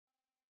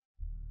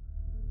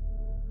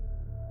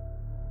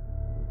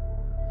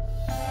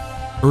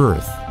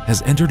Earth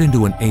has entered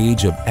into an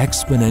age of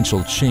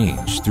exponential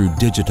change through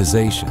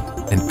digitization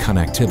and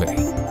connectivity.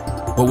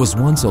 What was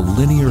once a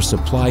linear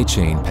supply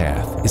chain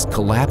path is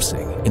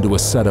collapsing into a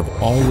set of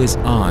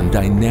always-on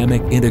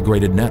dynamic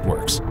integrated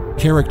networks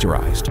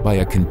characterized by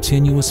a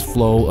continuous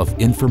flow of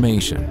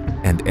information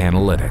and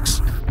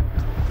analytics.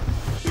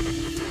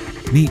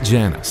 Meet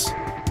Janice.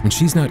 When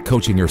she's not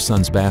coaching her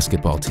son's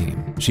basketball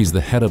team, she's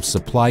the head of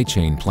supply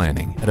chain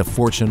planning at a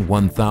Fortune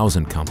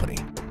 1000 company.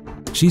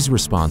 She's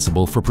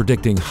responsible for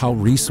predicting how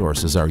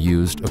resources are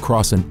used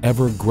across an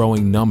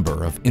ever-growing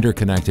number of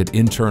interconnected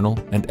internal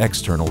and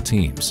external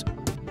teams.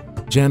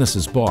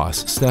 Janice's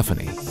boss,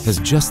 Stephanie, has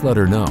just let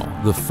her know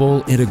the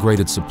full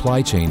integrated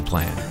supply chain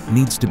plan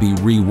needs to be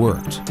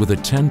reworked with a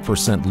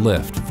 10%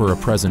 lift for a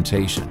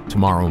presentation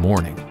tomorrow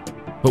morning.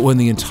 But when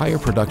the entire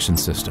production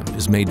system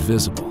is made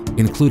visible,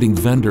 including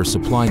vendor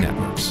supply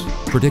networks,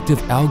 predictive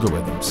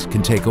algorithms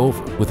can take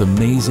over with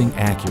amazing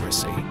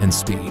accuracy and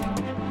speed.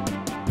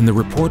 And the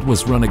report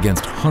was run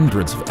against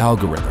hundreds of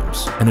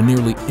algorithms and a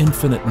nearly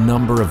infinite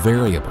number of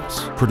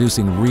variables,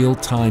 producing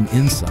real-time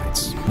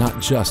insights, not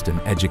just an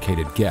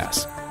educated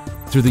guess.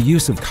 Through the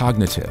use of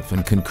cognitive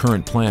and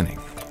concurrent planning,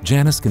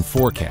 Janice can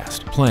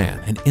forecast, plan,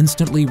 and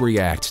instantly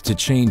react to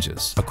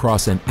changes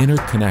across an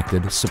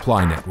interconnected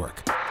supply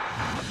network.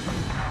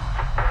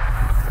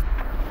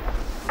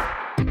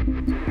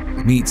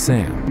 Meet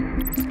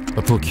Sam,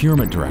 a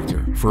procurement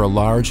director for a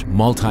large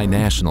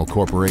multinational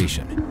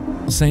corporation.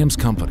 Sam's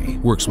company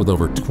works with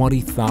over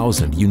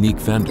 20,000 unique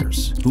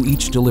vendors who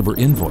each deliver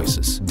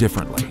invoices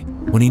differently.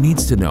 When he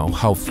needs to know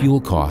how fuel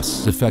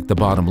costs affect the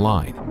bottom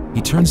line,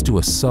 he turns to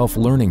a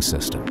self-learning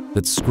system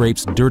that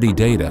scrapes dirty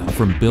data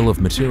from bill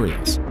of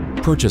materials,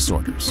 purchase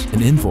orders,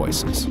 and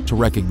invoices to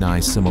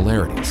recognize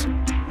similarities.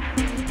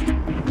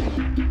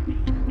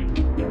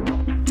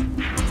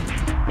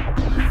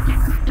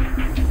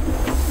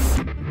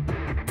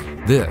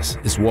 This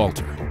is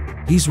Walter.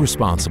 He's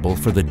responsible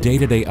for the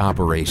day-to-day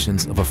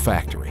operations of a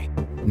factory.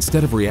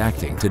 Instead of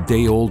reacting to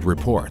day-old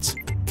reports,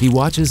 he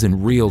watches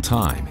in real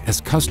time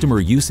as customer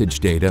usage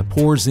data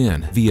pours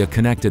in via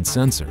connected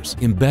sensors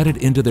embedded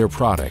into their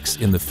products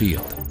in the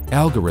field.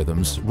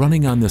 Algorithms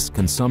running on this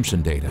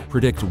consumption data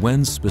predict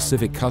when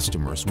specific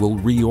customers will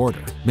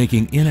reorder,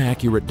 making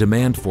inaccurate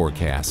demand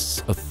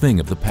forecasts a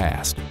thing of the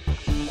past.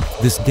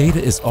 This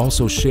data is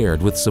also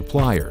shared with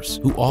suppliers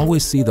who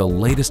always see the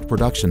latest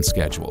production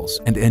schedules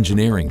and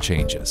engineering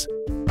changes.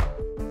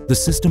 The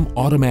system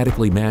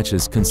automatically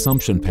matches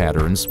consumption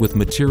patterns with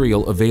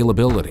material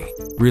availability,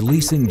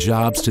 releasing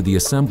jobs to the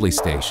assembly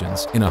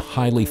stations in a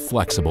highly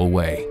flexible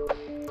way.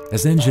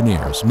 As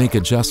engineers make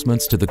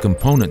adjustments to the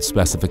component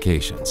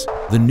specifications,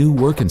 the new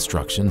work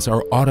instructions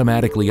are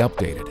automatically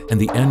updated and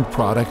the end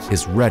product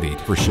is ready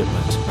for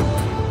shipment.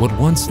 What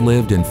once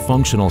lived in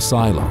functional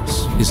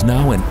silos is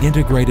now an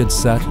integrated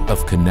set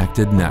of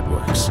connected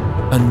networks.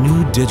 A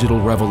new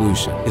digital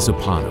revolution is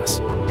upon us,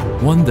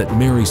 one that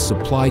marries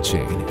supply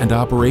chain and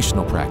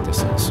operational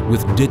practices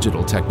with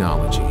digital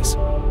technologies.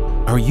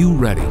 Are you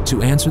ready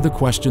to answer the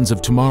questions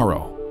of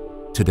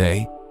tomorrow,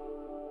 today,